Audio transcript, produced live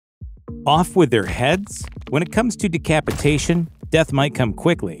Off with their heads? When it comes to decapitation, death might come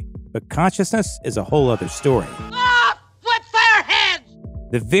quickly, but consciousness is a whole other story. With their heads!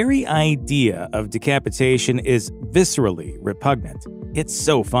 The very idea of decapitation is viscerally repugnant. It's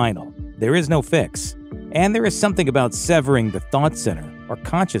so final. There is no fix. And there is something about severing the thought center, or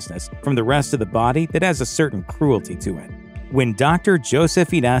consciousness, from the rest of the body that has a certain cruelty to it. When Dr.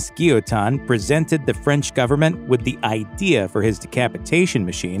 Joseph-Ignace Guillotin presented the French government with the idea for his decapitation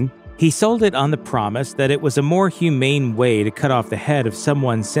machine, he sold it on the promise that it was a more humane way to cut off the head of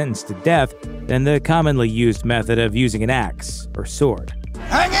someone sentenced to death than the commonly used method of using an axe or sword.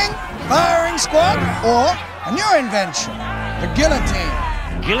 Hanging, firing squad, or a new invention, the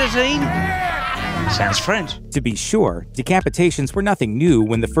guillotine. Guillotine? Sounds French. To be sure, decapitations were nothing new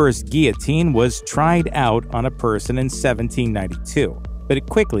when the first guillotine was tried out on a person in 1792, but it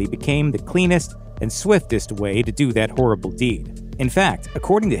quickly became the cleanest and swiftest way to do that horrible deed. In fact,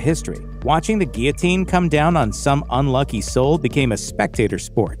 according to history, watching the guillotine come down on some unlucky soul became a spectator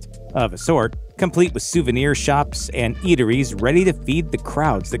sport, of a sort, complete with souvenir shops and eateries ready to feed the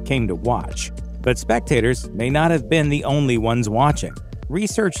crowds that came to watch. But spectators may not have been the only ones watching.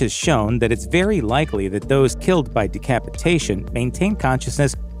 Research has shown that it's very likely that those killed by decapitation maintain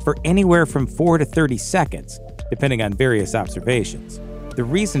consciousness for anywhere from 4 to 30 seconds, depending on various observations. The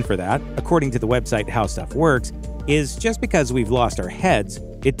reason for that, according to the website How Stuff Works, is just because we've lost our heads,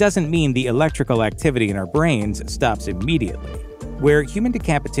 it doesn't mean the electrical activity in our brains stops immediately. Where human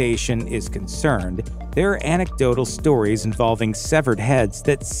decapitation is concerned, there are anecdotal stories involving severed heads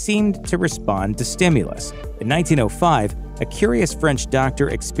that seemed to respond to stimulus. In 1905, a curious French doctor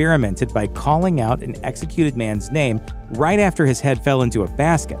experimented by calling out an executed man's name right after his head fell into a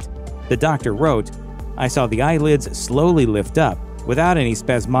basket. The doctor wrote, "I saw the eyelids slowly lift up, without any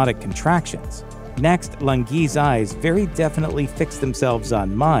spasmodic contractions. Next, Languille's eyes very definitely fixed themselves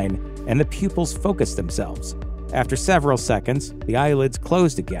on mine, and the pupils focused themselves. After several seconds, the eyelids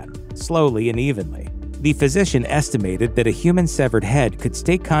closed again, slowly and evenly." The physician estimated that a human severed head could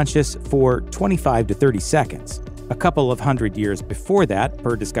stay conscious for 25 to 30 seconds. A couple of hundred years before that,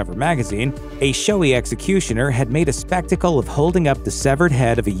 per Discover magazine, a showy executioner had made a spectacle of holding up the severed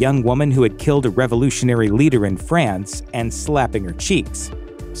head of a young woman who had killed a revolutionary leader in France and slapping her cheeks.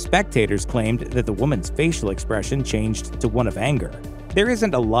 Spectators claimed that the woman's facial expression changed to one of anger. There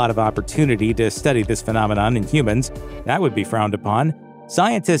isn't a lot of opportunity to study this phenomenon in humans. That would be frowned upon.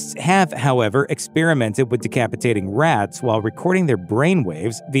 Scientists have, however, experimented with decapitating rats while recording their brain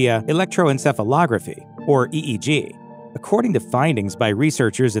waves via electroencephalography, or EEG. According to findings by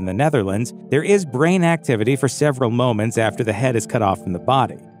researchers in the Netherlands, there is brain activity for several moments after the head is cut off from the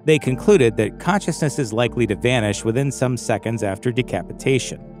body. They concluded that consciousness is likely to vanish within some seconds after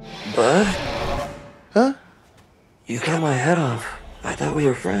decapitation. Bud? Huh? You cut my head off. I thought we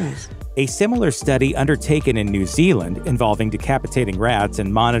were friends. A similar study undertaken in New Zealand involving decapitating rats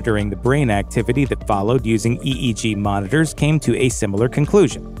and monitoring the brain activity that followed using EEG monitors came to a similar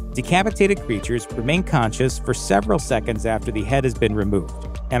conclusion. Decapitated creatures remain conscious for several seconds after the head has been removed,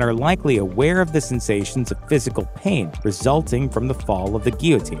 and are likely aware of the sensations of physical pain resulting from the fall of the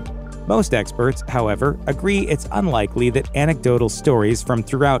guillotine. Most experts, however, agree it's unlikely that anecdotal stories from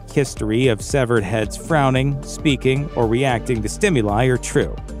throughout history of severed heads frowning, speaking, or reacting to stimuli are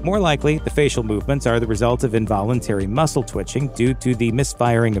true. More likely, the facial movements are the result of involuntary muscle twitching due to the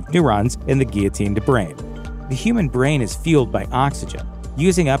misfiring of neurons in the guillotined brain. The human brain is fueled by oxygen,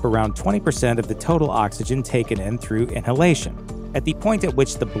 using up around 20% of the total oxygen taken in through inhalation. At the point at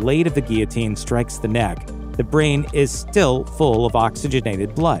which the blade of the guillotine strikes the neck, the brain is still full of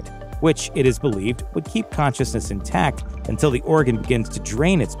oxygenated blood, which it is believed would keep consciousness intact until the organ begins to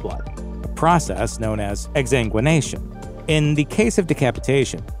drain its blood, a process known as exsanguination. In the case of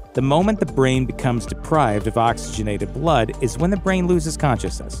decapitation, the moment the brain becomes deprived of oxygenated blood is when the brain loses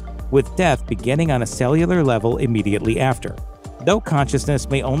consciousness, with death beginning on a cellular level immediately after. Though consciousness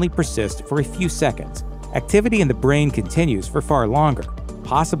may only persist for a few seconds, activity in the brain continues for far longer,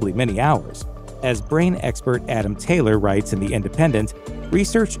 possibly many hours. As brain expert Adam Taylor writes in The Independent,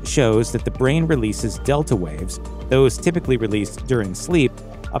 research shows that the brain releases delta waves, those typically released during sleep,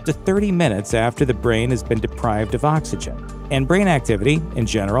 up to 30 minutes after the brain has been deprived of oxygen. And brain activity, in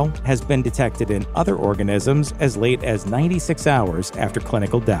general, has been detected in other organisms as late as 96 hours after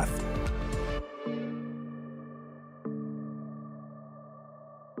clinical death.